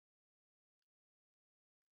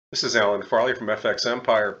This is Alan Farley from FX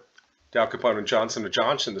Empire. Dow component Johnson &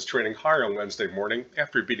 Johnson is trading higher on Wednesday morning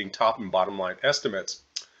after beating top and bottom line estimates.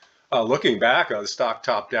 Looking back, the stock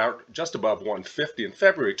topped out just above 150 in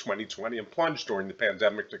February 2020 and plunged during the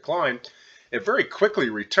pandemic decline. It very quickly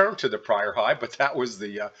returned to the prior high, but that was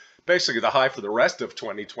the basically the high for the rest of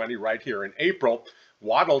 2020 right here in April.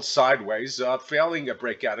 Waddled sideways, failing a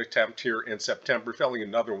breakout attempt here in September, failing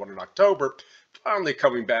another one in October, finally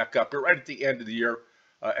coming back up right at the end of the year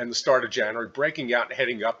and the start of January, breaking out and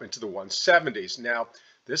heading up into the 170s. Now,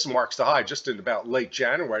 this marks the high just in about late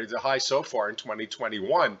January, the high so far in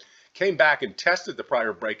 2021. Came back and tested the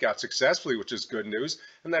prior breakout successfully, which is good news,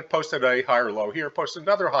 and then posted a higher low here, posted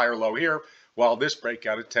another higher low here, while this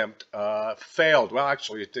breakout attempt failed. Well,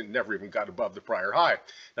 actually, it never even got above the prior high.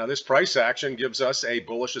 Now, this price action gives us a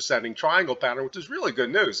bullish ascending triangle pattern, which is really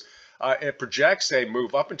good news. It projects a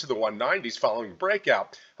move up into the 190s following the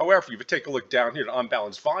breakout. However, if you take a look down here to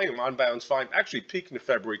unbalanced volume actually peaked in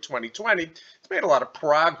February 2020. It's made a lot of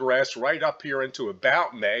progress right up here into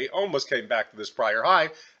about May, almost came back to this prior high.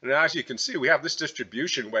 And as you can see, we have this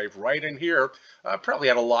distribution wave right in here. Probably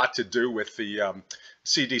had a lot to do with the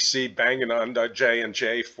CDC banging on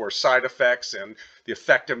J&J for side effects and the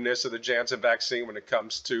effectiveness of the Janssen vaccine when it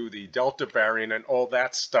comes to the Delta variant and all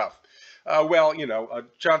that stuff.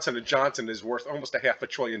 Johnson & Johnson is worth almost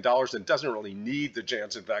 $500 billion and doesn't really need the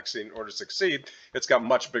Janssen vaccine in order to succeed. It's got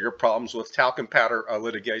much bigger problems with talcum powder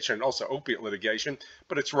litigation and also opiate litigation,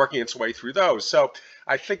 but it's working its way through those. So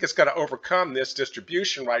I think it's got to overcome this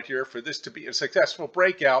distribution right here for this to be a successful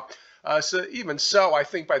breakout. So even so, I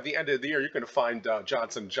think by the end of the year, you're going to find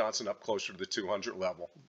Johnson & Johnson up closer to the 200 level.